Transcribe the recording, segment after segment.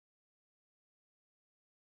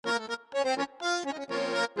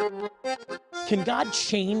Can God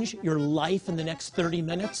change your life in the next 30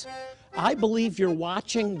 minutes? I believe you're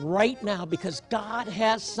watching right now because God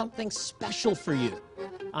has something special for you.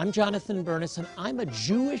 I'm Jonathan Bernis, and I'm a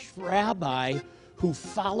Jewish rabbi who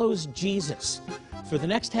follows Jesus. For the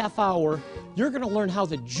next half hour, you're going to learn how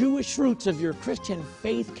the Jewish roots of your Christian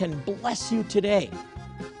faith can bless you today.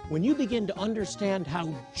 When you begin to understand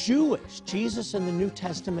how Jewish Jesus and the New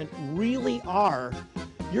Testament really are,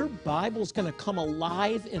 your Bible's going to come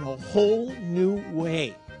alive in a whole new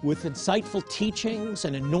way. With insightful teachings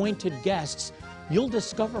and anointed guests, you'll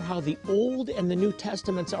discover how the Old and the New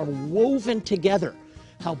Testaments are woven together,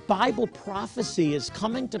 how Bible prophecy is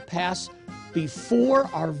coming to pass before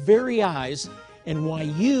our very eyes, and why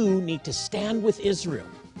you need to stand with Israel.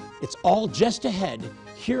 It's all just ahead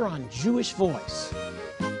here on Jewish Voice.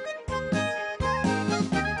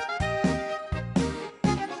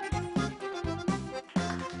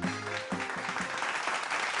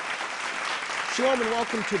 Shalom and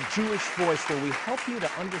welcome to Jewish Voice, where we help you to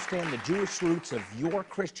understand the Jewish roots of your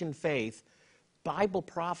Christian faith, Bible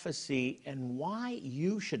prophecy, and why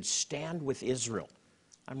you should stand with Israel.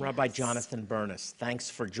 I'm Rabbi Jonathan Bernis. Thanks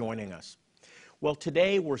for joining us. Well,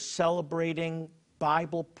 today we're celebrating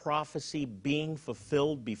Bible prophecy being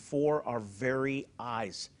fulfilled before our very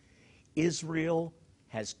eyes. Israel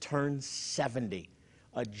has turned 70.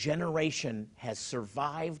 A generation has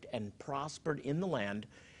survived and prospered in the land,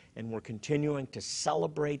 and we're continuing to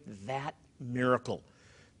celebrate that miracle.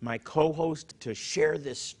 My co-host to share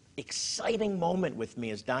this exciting moment with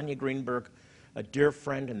me is Danya Greenberg, a dear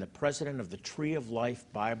friend and the president of the Tree of Life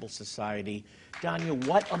Bible Society. Danya,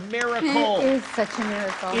 what a miracle! It is such a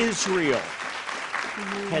miracle. Israel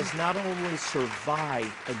has not only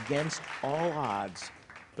survived against all odds,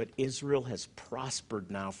 but Israel has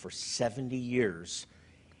prospered now for 70 years,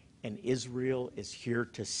 and Israel is here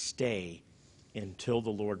to stay until the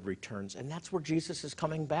Lord returns. And that's where Jesus is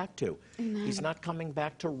coming back to. Amen. He's not coming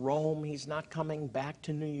back to Rome. He's not coming back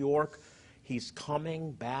to New York. He's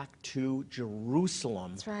coming back to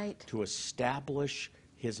Jerusalem. That's right. To establish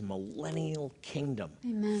his millennial kingdom.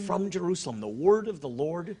 Amen. From Jerusalem. The word of the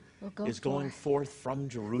Lord is going forth from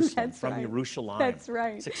Jerusalem, That's from right. Jerusalem. That's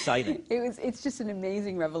right. It's exciting. It's just an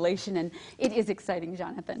amazing revelation, and it is exciting,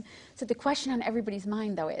 Jonathan. So the question on everybody's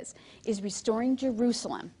mind, though, is restoring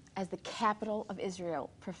Jerusalem as the capital of Israel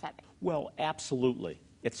prophetic? Well, absolutely.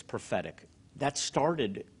 It's prophetic. That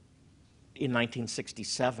started in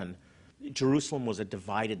 1967. Jerusalem was a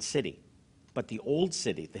divided city. But the old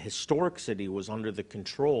city, the historic city, was under the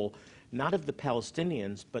control, not of the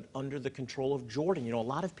Palestinians, but under the control of Jordan. You know, a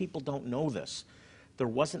lot of people don't know this.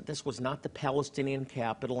 This was not the Palestinian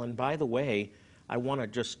capital. And by the way, I want to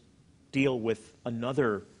just deal with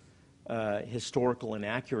another historical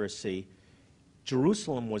inaccuracy.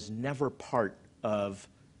 Jerusalem was never part of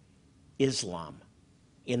Islam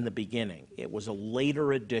in the beginning. It was a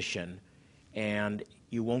later addition, and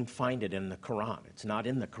you won't find it in the Quran. It's not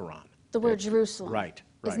in the Quran. The word Jerusalem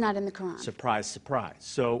is not in the Quran. Surprise, surprise.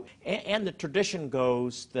 So, and the tradition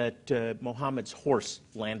goes that Muhammad's horse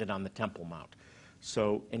landed on the Temple Mount.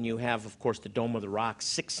 So, and you have, of course, the Dome of the Rock,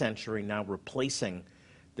 6th century, now replacing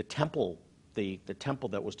the temple, the temple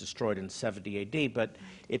that was destroyed in 70 A.D., but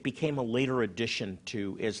it became a later addition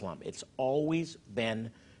to Islam. It's always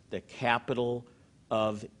been the capital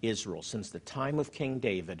of Israel. Since the time of King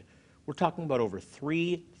David, we're talking about over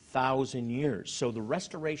 3,000 years. So the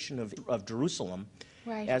restoration of Jerusalem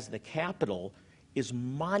as the capital is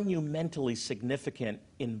monumentally significant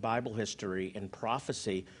in Bible history and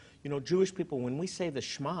prophecy. You know, Jewish people, when we say the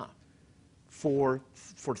Shema, for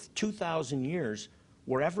 2,000 years,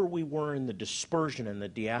 wherever we were in the dispersion and the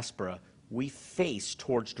diaspora, we faced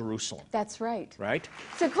towards Jerusalem. That's right. Right?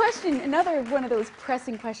 So another one of those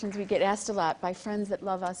pressing questions we get asked a lot by friends that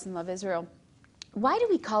love us and love Israel. Why do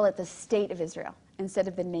we call it the State of Israel instead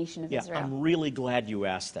of the Nation of Israel? I'm really glad you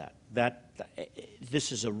asked that.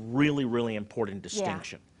 This is a really, really important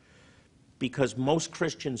distinction. Yeah. Because most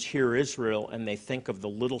Christians hear Israel and they think of the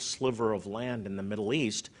little sliver of land in the Middle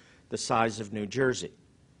East the size of New Jersey.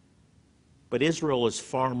 But Israel is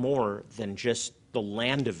far more than just the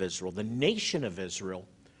land of Israel. The nation of Israel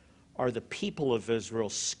are the people of Israel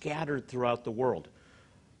scattered throughout the world.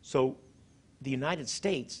 So the United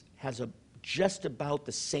States has just about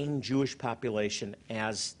the same Jewish population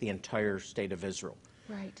as the entire state of Israel.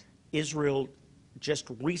 Right. Israel just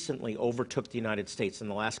recently overtook the United States in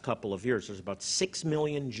the last couple of years. There's about 6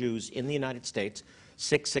 million Jews in the United States,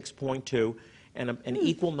 6.2, and an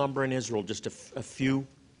equal number in Israel, just a few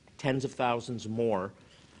tens of thousands more.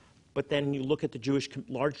 But then you look at the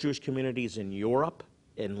large Jewish communities in Europe,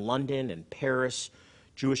 in London, in Paris,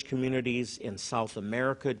 Jewish communities in South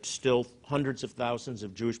America, still hundreds of thousands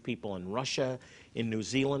of Jewish people in Russia, in New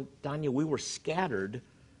Zealand. Danya, we were scattered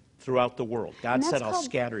throughout the world. God said, I'll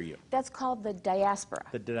scatter you. That's called the diaspora.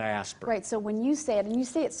 The diaspora. Right, so when you say it, and you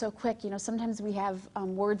say it so quick, you know, sometimes we have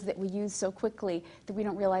words that we use so quickly that we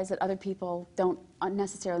don't realize that other people don't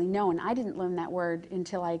necessarily know, and I didn't learn that word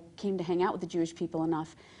until I came to hang out with the Jewish people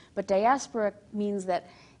enough. But diaspora means that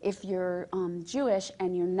if you're Jewish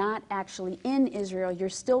and you're not actually in Israel, you're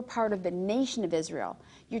still part of the nation of Israel.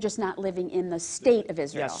 You're just not living in the state of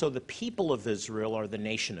Israel. Yeah, so the people of Israel are the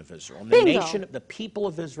nation of Israel. And Bingo. the people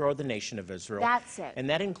of Israel are the nation of Israel. That's it. And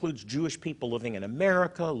that includes Jewish people living in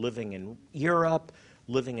America, living in Europe,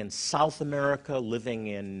 living in South America, living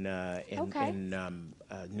in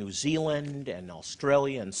New Zealand and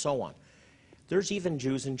Australia and so on. There's even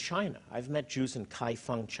Jews in China. I've met Jews in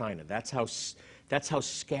Kaifeng, China. That's how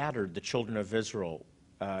scattered the children of Israel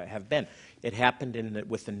have been. It happened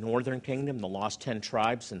with the Northern Kingdom, the lost 10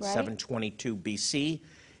 tribes in 722 BC.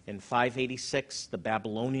 In 586, the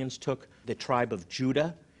Babylonians took the tribe of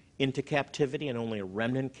Judah into captivity, and only a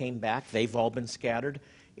remnant came back. They've all been scattered.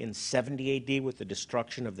 In 70 AD, with the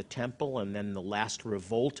destruction of the temple, and then the last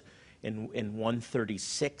revolt in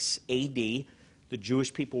 136 AD, the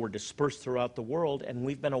Jewish people were dispersed throughout the world, and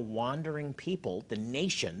we've been a wandering people, the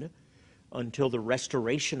nation, until the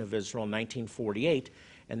restoration of Israel in 1948.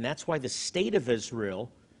 And that's why the state of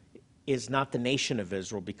Israel is not the nation of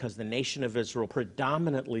Israel, because the nation of Israel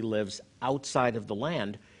predominantly lives outside of the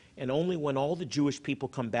land, and only when all the Jewish people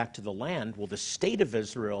come back to the land will the state of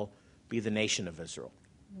Israel be the nation of Israel.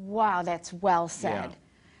 Wow, that's well said. Yeah.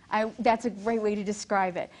 That's a great way to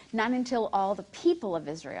describe it. Not until all the people of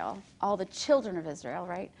Israel, all the children of Israel,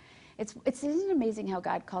 right? Isn't it amazing how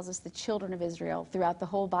God calls us the children of Israel throughout the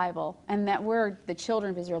whole Bible? And that word, the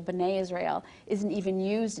children of Israel, B'nai Israel, isn't even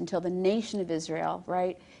used until the nation of Israel,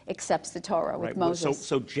 right, accepts the Torah with Moses.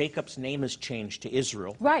 So Jacob's name is changed to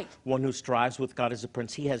Israel. Right. One who strives with God as a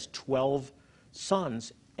prince. He has 12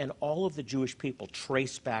 sons, and all of the Jewish people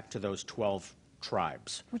trace back to those 12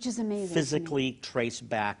 tribes. Which is amazing. Physically trace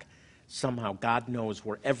back somehow. God knows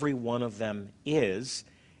where every one of them is.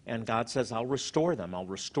 And God says, I'll restore them. I'll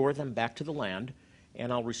restore them back to the land,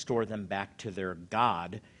 and I'll restore them back to their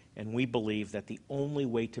God. And we believe that the only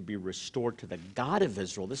way to be restored to the God of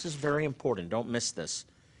Israel, this is very important, don't miss this,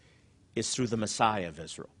 is through the Messiah of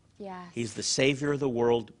Israel. Yes. He's the Savior of the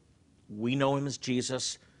world. We know him as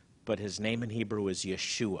Jesus, but his name in Hebrew is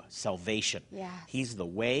Yeshua, salvation. Yes. He's the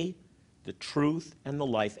way, the truth, and the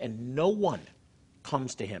life, and no one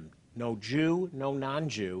comes to him. No Jew, no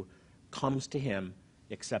non-Jew comes to him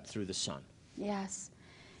except through the Son. Yes.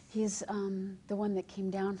 He's the one that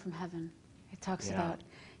came down from heaven. It talks about,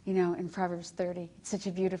 you know, in Proverbs 30. It's such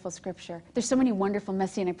a beautiful scripture. There's so many wonderful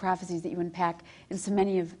messianic prophecies that you unpack in so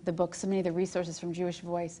many of the books, so many of the resources from Jewish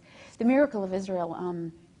Voice. The Miracle of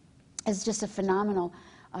Israel is just a phenomenal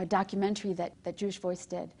documentary that Jewish Voice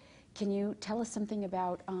did. Can you tell us something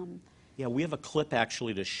about... Yeah, we have a clip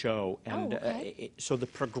actually to show. And so the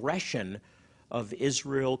progression of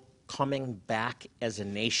Israel coming back as a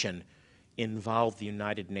nation involved the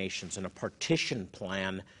United Nations and a partition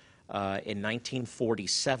plan in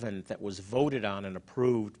 1947 that was voted on and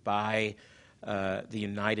approved by the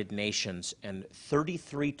United Nations. And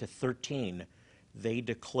 33-13, they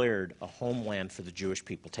declared a homeland for the Jewish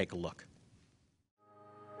people. Take a look.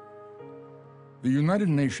 The United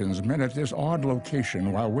Nations met at this odd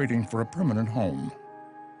location while waiting for a permanent home.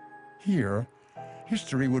 Here,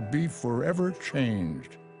 history would be forever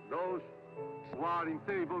changed. Those who are in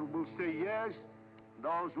favor will say yes,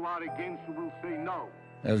 those who are against will say no.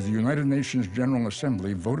 As the United Nations General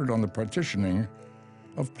Assembly voted on the partitioning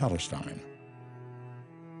of Palestine.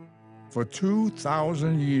 For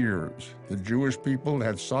 2,000 years, the Jewish people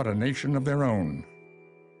had sought a nation of their own,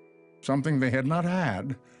 something they had not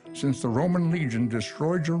had since the Roman legion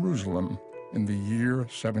destroyed Jerusalem in the year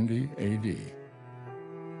 70 AD.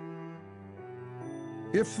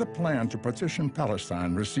 If the plan to partition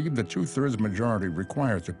Palestine received the two-thirds majority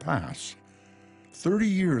required to pass, 30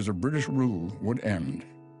 years of British rule would end.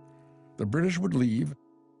 The British would leave,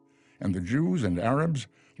 and the Jews and Arabs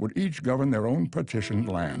would each govern their own partitioned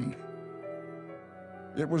land.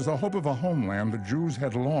 It was the hope of a homeland the Jews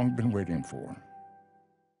had long been waiting for.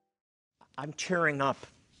 I'm tearing up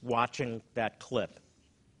watching that clip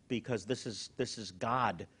because this is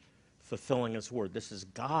God fulfilling his word. This is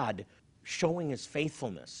God showing his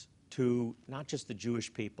faithfulness to not just the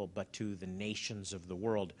Jewish people, but to the nations of the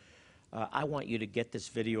world. I want you to get this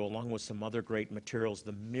video along with some other great materials,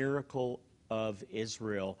 The Miracle of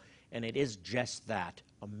Israel, and it is just that,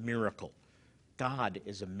 a miracle. God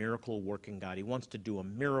is a miracle-working God. He wants to do a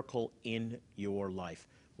miracle in your life.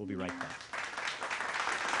 We'll be right back.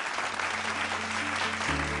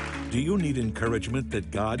 Do you need encouragement that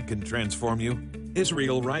God can transform you?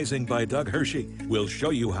 Israel Rising by Doug Hershey will show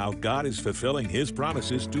you how God is fulfilling His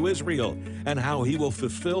promises to Israel and how He will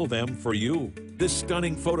fulfill them for you. This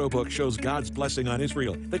stunning photo book shows God's blessing on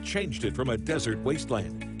Israel that changed it from a desert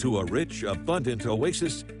wasteland to a rich, abundant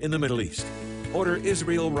oasis in the Middle East. Order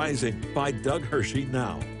Israel Rising by Doug Hershey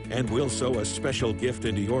now, and we'll sow a special gift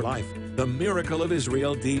into your life, the Miracle of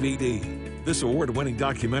Israel DVD. This award-winning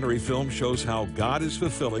documentary film shows how God is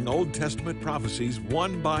fulfilling Old Testament prophecies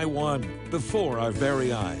one by one before our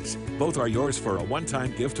very eyes. Both are yours for a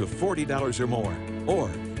one-time gift of $40 or more. Or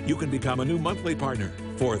you can become a new monthly partner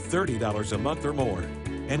for $30 a month or more.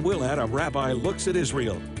 And we'll add a Rabbi Looks at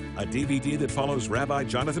Israel, a DVD that follows Rabbi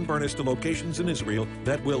Jonathan Bernis to locations in Israel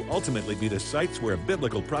that will ultimately be the sites where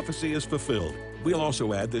biblical prophecy is fulfilled. We'll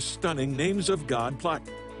also add this stunning Names of God plaque.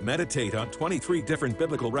 Meditate on 23 different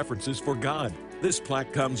biblical references for God. This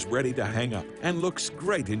plaque comes ready to hang up and looks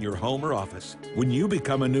great in your home or office. When you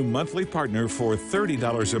become a new monthly partner for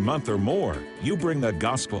 $30 a month or more, you bring the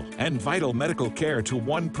gospel and vital medical care to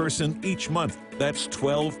one person each month. That's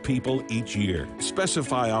 12 people each year.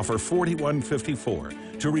 Specify offer 4154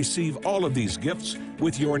 to receive all of these gifts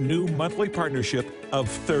with your new monthly partnership of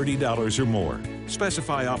 $30 or more.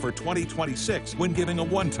 Specify offer 2026 when giving a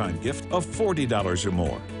one-time gift of $40 or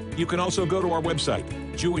more. You can also go to our website,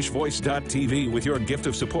 jewishvoice.tv, with your gift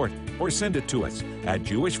of support, or send it to us at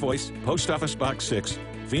Jewish Voice, Post Office Box 6,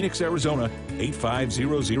 Phoenix, Arizona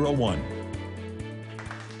 85001.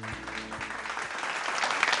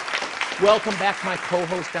 Welcome back. My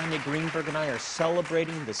co-host, Danya Greenberg, and I are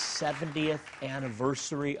celebrating the 70th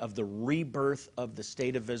anniversary of the rebirth of the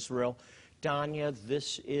State of Israel. Danya,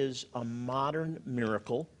 this is a modern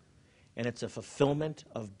miracle, and it's a fulfillment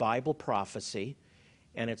of Bible prophecy,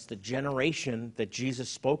 and it's the generation that Jesus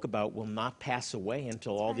spoke about will not pass away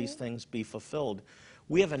until all these things be fulfilled.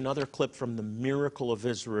 We have another clip from the miracle of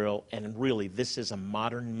Israel, and really, this is a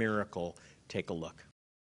modern miracle. Take a look.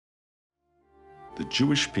 The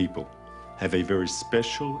Jewish people have a very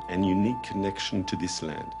special and unique connection to this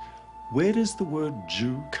land. Where does the word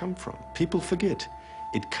Jew come from? People forget.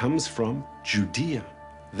 It comes from Judea.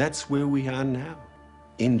 That's where we are now,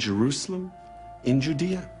 in Jerusalem, in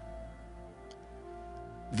Judea.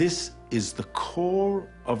 This is the core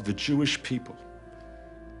of the Jewish people.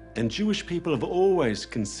 And Jewish people have always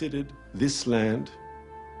considered this land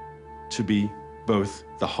to be both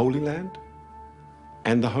the Holy Land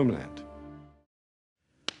and the homeland.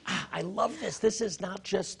 I love this. This is not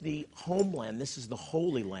just the homeland. This is the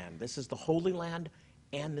Holy Land. This is the Holy Land,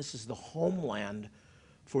 and this is the homeland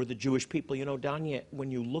for the Jewish people. You know, Danya, when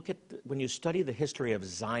you study the history of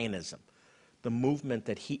Zionism, the movement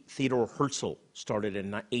that Theodor Herzl started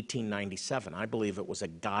in 1897, I believe it was a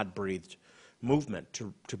God-breathed movement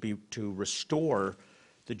to restore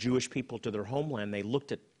the Jewish people to their homeland. They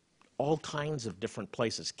looked at all kinds of different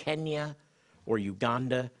places, Kenya or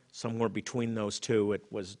Uganda, somewhere between those two. It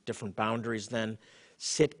was different boundaries then.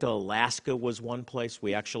 Sitka, Alaska was one place.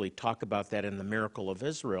 We actually talk about that in the Miracle of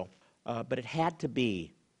Israel. But it had to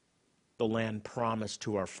be the land promised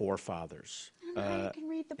to our forefathers. You can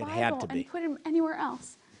read the it had Bible to be. and put him anywhere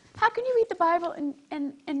else. How can you read the Bible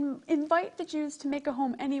and invite the Jews to make a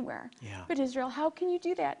home anywhere but Israel? How can you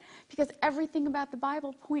do that? Because everything about the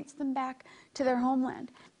Bible points them back to their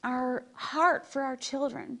homeland. Our heart for our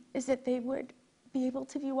children is that they would be able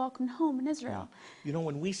to be welcomed home in Israel. Yeah. You know,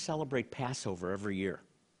 when we celebrate Passover every year,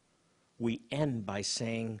 we end by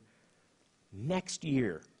saying, next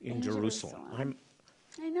year in Jerusalem.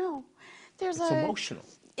 I know. It's emotional.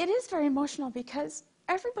 It is very emotional because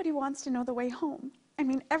everybody wants to know the way home. I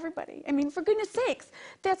mean, everybody. I mean, for goodness sakes,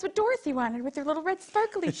 that's what Dorothy wanted with her little red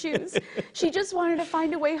sparkly shoes. She just wanted to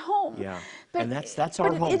find a way home. Yeah, and that's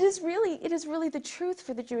our home. It is really the truth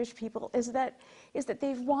for the Jewish people is that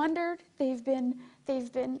they've wandered, they've been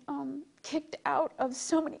kicked out of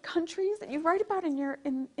so many countries that you write about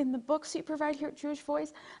in the books you provide here at Jewish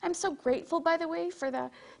Voice. I'm so grateful, by the way, for the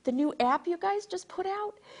new app you guys just put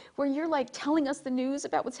out, where you're like telling us the news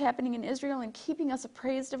about what's happening in Israel and keeping us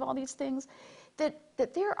appraised of all these things.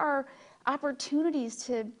 That there are opportunities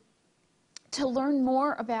to learn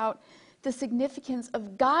more about the significance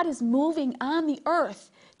of God is moving on the earth.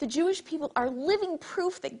 The Jewish people are living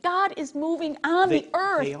proof that God is moving on the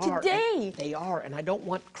earth today. They are, and I don't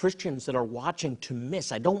want Christians that are watching to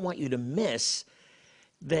miss. I don't want you to miss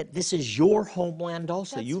that this is your homeland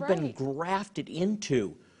also. That's You've been grafted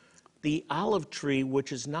into the olive tree,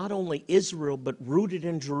 which is not only Israel, but rooted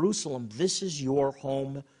in Jerusalem. This is your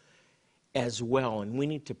home. as well. And we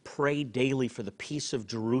need to pray daily for the peace of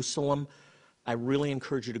Jerusalem. I really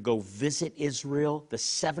encourage you to go visit Israel. The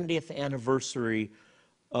 70th anniversary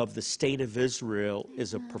of the State of Israel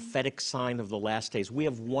is a prophetic sign of the last days. We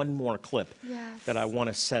have one more clip that I want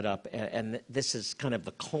to set up, and this is kind of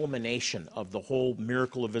the culmination of the whole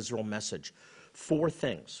Miracle of Israel message. 4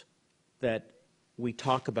 things that we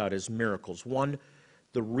talk about as miracles. 1,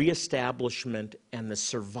 the reestablishment and the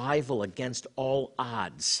survival against all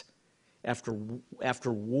odds. After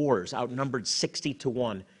wars, outnumbered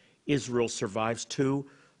 60-1, Israel survives. 2,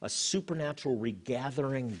 a supernatural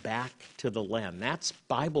regathering back to the land. That's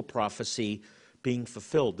Bible prophecy being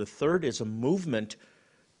fulfilled. The 3rd is a movement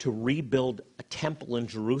to rebuild a temple in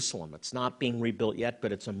Jerusalem. It's not being rebuilt yet,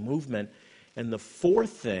 but it's a movement. And the 4th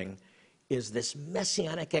thing is this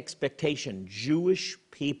messianic expectation. Jewish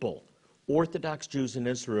people, Orthodox Jews in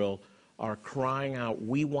Israel, are crying out,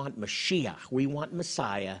 we want Mashiach, we want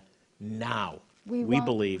Messiah now. We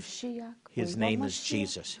believe Mashiach. his name is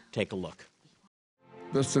Jesus. Take a look.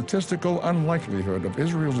 The statistical unlikelihood of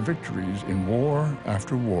Israel's victories in war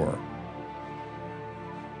after war.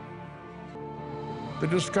 The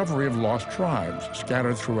discovery of lost tribes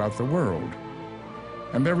scattered throughout the world,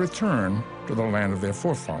 and their return to the land of their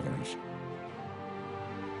forefathers.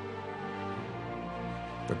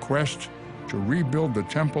 The quest to rebuild the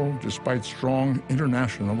temple despite strong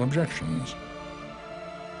international objections,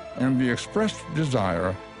 and the expressed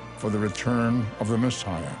desire for the return of the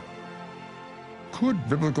Messiah. Could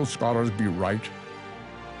biblical scholars be right?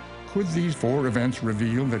 Could these 4 events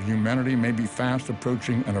reveal that humanity may be fast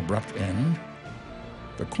approaching an abrupt end?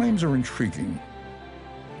 The claims are intriguing.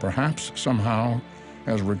 Perhaps somehow,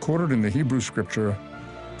 as recorded in the Hebrew Scripture,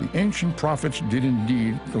 the ancient prophets did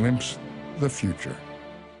indeed glimpse the future.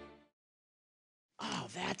 Oh,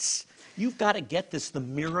 you've got to get this, the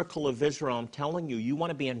miracle of Israel. I'm telling you, you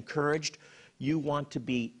want to be encouraged. You want to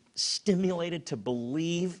be stimulated to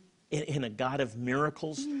believe in a God of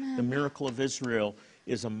miracles. Amen. The miracle of Israel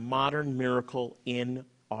is a modern miracle in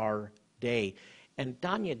our day. And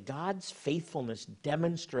Danya, God's faithfulness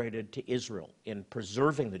demonstrated to Israel in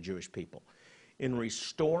preserving the Jewish people, in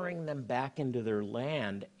restoring them back into their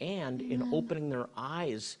land, and in opening their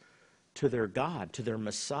eyes to their God, to their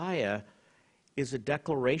Messiah, is a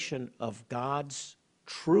declaration of God's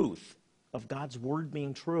truth, of God's word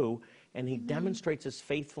being true, and he demonstrates his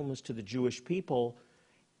faithfulness to the Jewish people.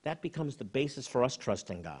 That becomes the basis for us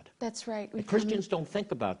trusting God. That's right. Christians don't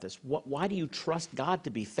think about this. Why do you trust God to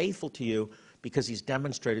be faithful to you? Because he's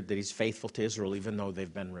demonstrated that he's faithful to Israel, even though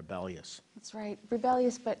they've been rebellious. That's right.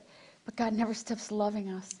 Rebellious, but God never stops loving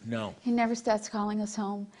us. No. He never stops calling us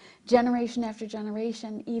home. Generation after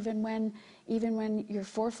generation, even when your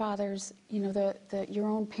forefathers, your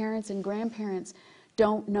own parents and grandparents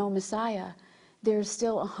don't know Messiah, there's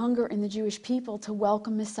still a hunger in the Jewish people to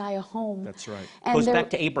welcome Messiah home. That's right. And Goes back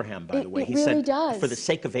to Abraham, by the way. He really said, does. for the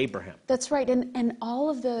sake of Abraham. That's right. And all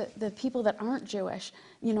of the people that aren't Jewish,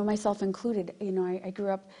 myself included, I grew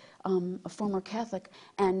up a former Catholic,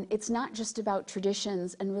 and it's not just about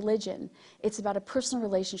traditions and religion. It's about a personal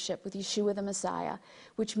relationship with Yeshua the Messiah,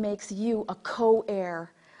 which makes you a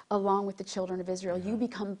co-heir along with the children of Israel. You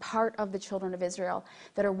become part of the children of Israel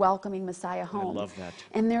that are welcoming Messiah home. I love that.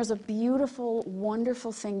 And there's a beautiful,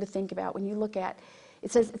 wonderful thing to think about when you look at,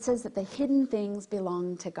 it says that the hidden things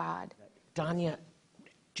belong to God. Danya,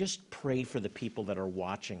 just pray for the people that are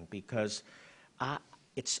watching, because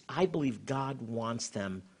I believe God wants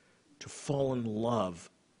them to fall in love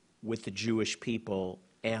with the Jewish people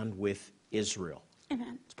and with Israel.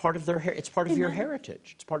 Amen. It's part of their it's part of your Amen.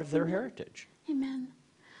 heritage. It's part of their heritage. Amen.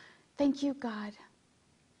 Thank you, God.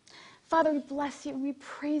 Father, we bless you and we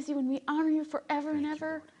praise you and we honor you forever and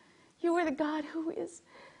ever. You are the God who is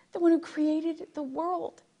the one who created the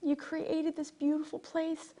world. You created this beautiful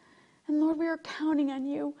place. And Lord, we are counting on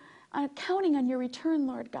you, counting on your return,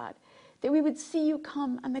 Lord God, that we would see you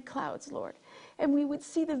come on the clouds, Lord. And we would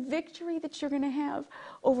see the victory that you're going to have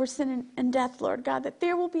over sin and death, Lord God, that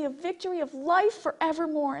there will be a victory of life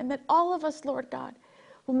forevermore, and that all of us, Lord God,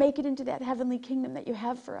 will make it into that heavenly kingdom that you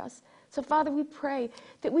have for us. So, Father, we pray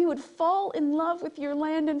that we would fall in love with your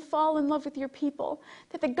land and fall in love with your people,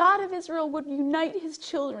 that the God of Israel would unite his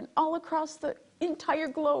children all across the entire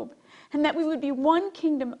globe, and that we would be one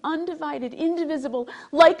kingdom, undivided, indivisible,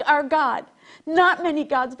 like our God. Not many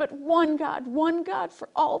gods, but one God for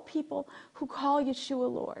all people who call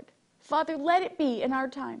Yeshua Lord. Father, let it be in our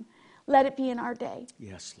time. Let it be in our day.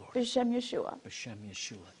 Yes, Lord. B'Shem Yeshua. B'Shem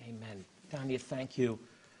Yeshua. Amen. Danya, thank you.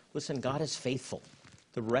 Listen, God is faithful.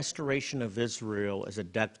 The restoration of Israel is a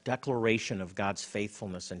declaration of God's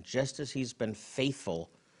faithfulness. And just as he's been faithful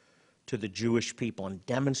to the Jewish people and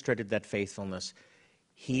demonstrated that faithfulness,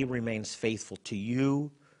 he remains faithful to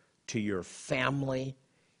you, to your family.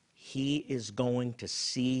 He is going to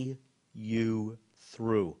see you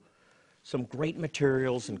through. Some great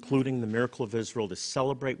materials, including the Miracle of Israel, to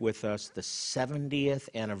celebrate with us the 70th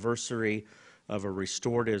anniversary of a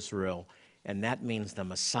restored Israel, and that means the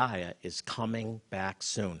Messiah is coming back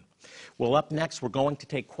soon. Well, up next, we're going to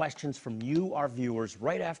take questions from you, our viewers,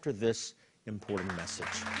 right after this important message.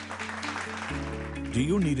 Do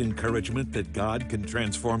you need encouragement that God can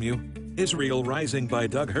transform you? Israel Rising by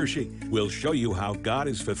Doug Hershey will show you how God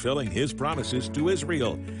is fulfilling his promises to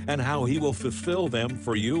Israel and how he will fulfill them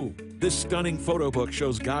for you. This stunning photo book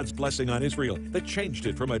shows God's blessing on Israel that changed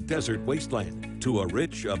it from a desert wasteland to a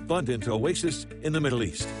rich, abundant oasis in the Middle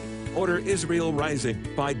East. Order Israel Rising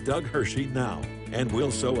by Doug Hershey now, and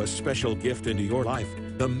we'll sow a special gift into your life,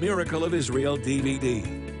 the Miracle of Israel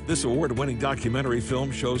DVD. This award-winning documentary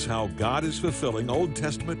film shows how God is fulfilling Old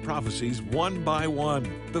Testament prophecies one by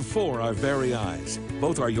one before our very eyes.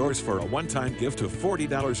 Both are yours for a one-time gift of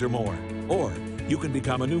 $40 or more. Or you can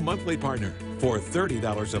become a new monthly partner for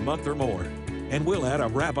 $30 a month or more. And we'll add a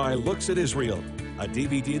Rabbi Looks at Israel, a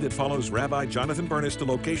DVD that follows Rabbi Jonathan Bernis to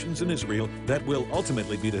locations in Israel that will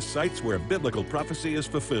ultimately be the sites where biblical prophecy is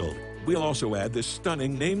fulfilled. We'll also add this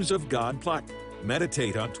stunning Names of God plaque.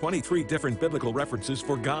 Meditate on 23 different biblical references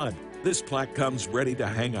for God. This plaque comes ready to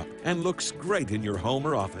hang up and looks great in your home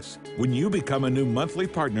or office. When you become a new monthly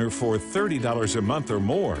partner for $30 a month or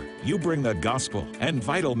more, you bring the gospel and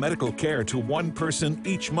vital medical care to one person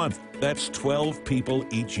each month. That's 12 people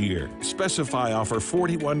each year. Specify offer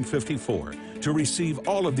 $41.54 to receive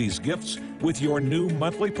all of these gifts with your new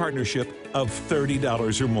monthly partnership of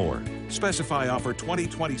 $30 or more. Specify offer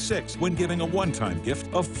 2026 when giving a one-time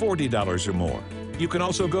gift of $40 or more. You can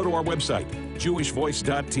also go to our website,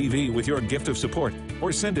 jewishvoice.tv, with your gift of support,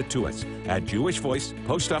 or send it to us at Jewish Voice,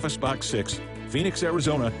 Post Office Box 6, Phoenix,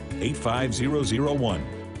 Arizona 85001.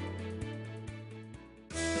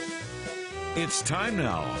 It's time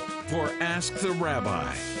now for Ask the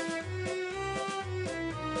Rabbi.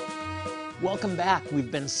 Welcome back.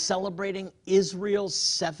 We've been celebrating Israel's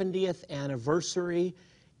 70th anniversary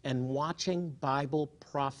and watching Bible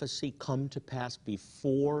prophecy come to pass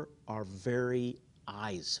before our very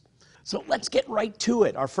eyes. So let's get right to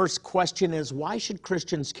it. Our first question is, why should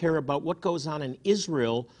Christians care about what goes on in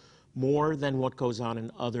Israel more than what goes on in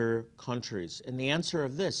other countries? And the answer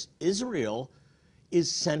of this, Israel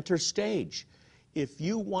is center stage. If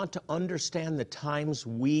you want to understand the times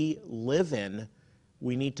we live in,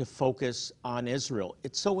 we need to focus on Israel.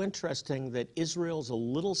 It's so interesting that Israel's a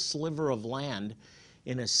little sliver of land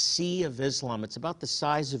in a sea of Islam. It's about the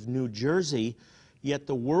size of New Jersey, yet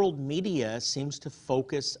the world media seems to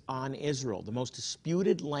focus on Israel. The most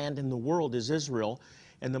disputed land in the world is Israel,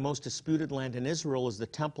 and the most disputed land in Israel is the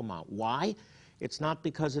Temple Mount. Why? It's not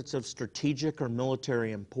because it's of strategic or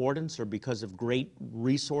military importance or because of great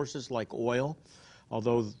resources like oil,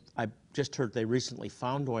 although I just heard they recently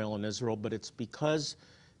found oil in Israel, but it's because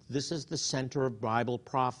this is the center of Bible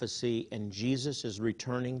prophecy and Jesus is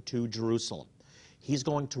returning to Jerusalem. He's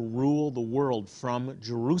going to rule the world from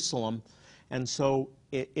Jerusalem, and so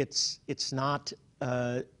it's not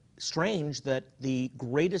strange that the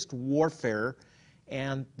greatest warfare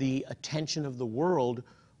and the attention of the world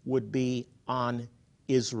would be on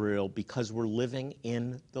Israel because we're living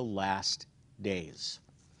in the last days.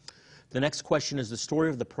 The next question is the story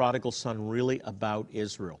of the prodigal son really about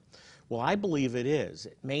Israel? Well, I believe it is.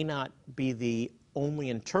 It may not be the only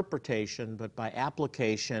interpretation, but by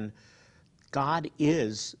application, God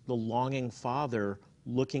is the longing father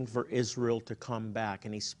looking for Israel to come back.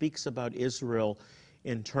 And he speaks about Israel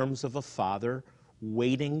in terms of a father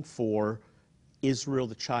waiting for Israel,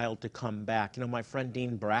 the child, to come back. You know, my friend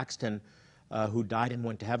Dean Braxton, who died and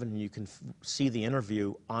went to heaven, and you can see the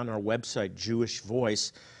interview on our website, Jewish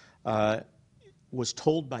Voice, was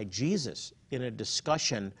told by Jesus in a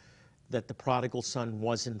discussion that the prodigal son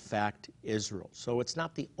was in fact Israel. So it's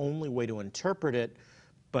not the only way to interpret it,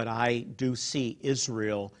 but I do see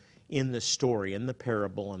Israel in the story, in the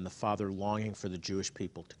parable, and the father longing for the Jewish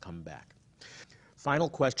people to come back. Final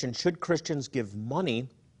question, should Christians give money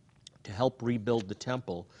to help rebuild the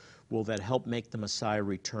temple? Will that help make the Messiah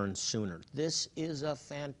return sooner? This is a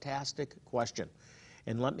fantastic question.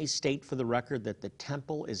 And let me state for the record that the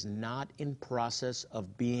temple is not in process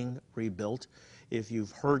of being rebuilt. If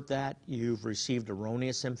you've heard that, you've received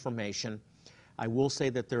erroneous information. I will say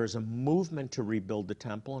that there is a movement to rebuild the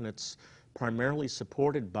temple, and it's primarily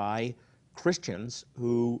supported by Christians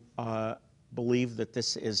who believe that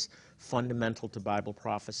this is fundamental to Bible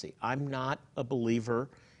prophecy. I'm not a believer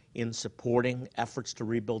in supporting efforts to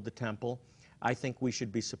rebuild the temple. I think we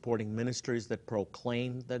should be supporting ministries that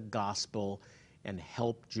proclaim the gospel and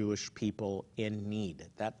help Jewish people in need.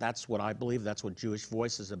 That's what I believe. That's what Jewish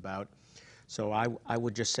Voice is about. So I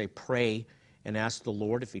would just say pray and ask the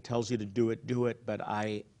Lord. If he tells you to do it, do it. But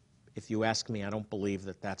if you ask me, I don't believe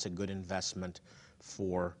that that's a good investment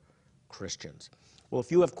for Christians. Well,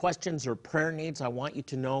 if you have questions or prayer needs, I want you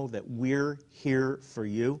to know that we're here for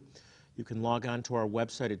you. You can log on to our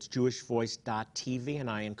website. It's jewishvoice.tv, and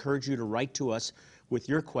I encourage you to write to us with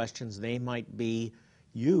your questions. They might be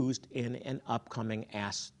used in an upcoming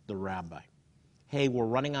Ask the Rabbi. Hey, we're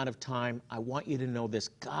running out of time. I want you to know this.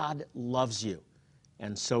 God loves you,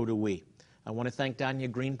 and so do we. I want to thank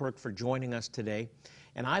Danya Greenberg for joining us today,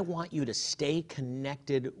 and I want you to stay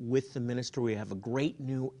connected with the ministry. We have a great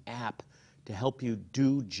new app to help you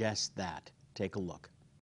do just that. Take a look.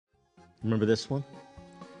 Remember this one?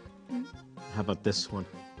 How about this one?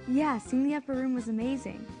 Yeah, Seeing the Upper Room was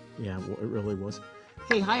amazing. Yeah, it really was.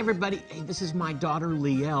 Hey, hi everybody. Hey, this is my daughter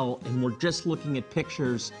Liel, and we're just looking at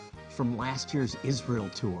pictures from last year's Israel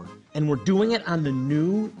tour. And we're doing it on the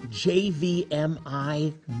new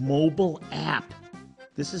JVMI mobile app.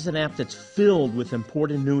 This is an app that's filled with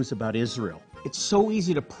important news about Israel. It's so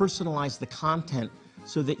easy to personalize the content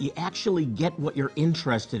so that you actually get what you're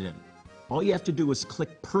interested in. All you have to do is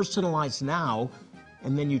click Personalize Now,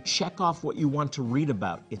 and then you check off what you want to read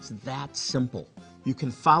about. It's that simple. You can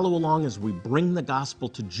follow along as we bring the gospel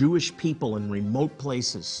to Jewish people in remote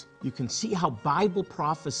places. You can see how Bible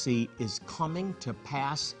prophecy is coming to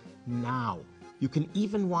pass now. You can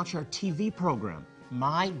even watch our TV program.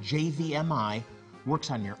 My JVMI works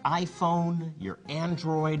on your iPhone, your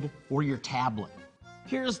Android, or your tablet.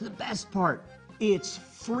 Here's the best part. It's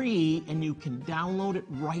free, and you can download it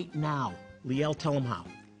right now. Liel, tell them how.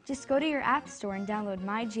 Just go to your app store and download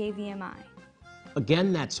My JVMI.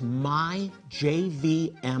 Again, that's My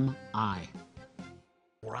JVMI.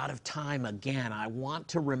 We're out of time again. I want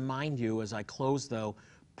to remind you as I close, though,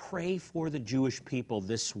 pray for the Jewish people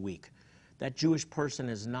this week. That Jewish person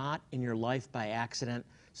is not in your life by accident.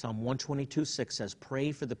 Psalm 122:6 says,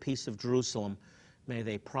 pray for the peace of Jerusalem. May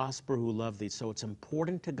they prosper who love thee. So it's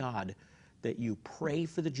important to God that you pray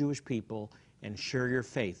for the Jewish people and share your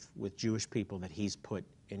faith with Jewish people that he's put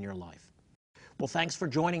in your life. Well, thanks for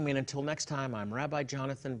joining me, and until next time, I'm Rabbi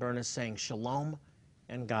Jonathan Bernis saying shalom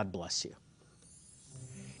and God bless you.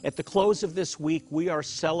 At the close of this week, we are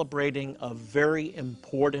celebrating a very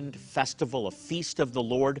important festival, a feast of the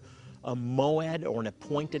Lord, a moed, or an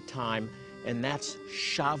appointed time, and that's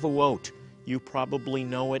Shavuot. You probably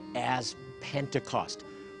know it as Pentecost.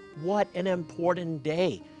 What an important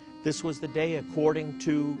day. This was the day, according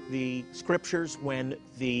to the scriptures, when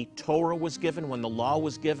the Torah was given, when the law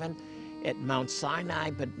was given at Mount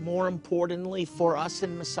Sinai, but more importantly for us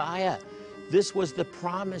in Messiah, this was the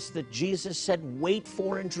promise that Jesus said, wait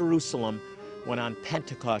for in Jerusalem, when on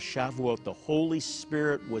Pentecost, Shavuot, the Holy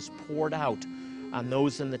Spirit was poured out on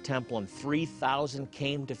those in the temple, and 3,000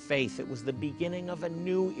 came to faith. It was the beginning of a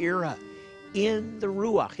new era in the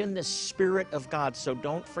Ruach, in the Spirit of God. So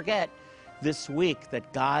don't forget this week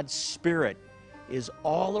that God's Spirit is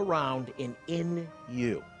all around and in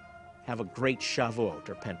you. Have a great Shavuot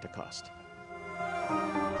or Pentecost.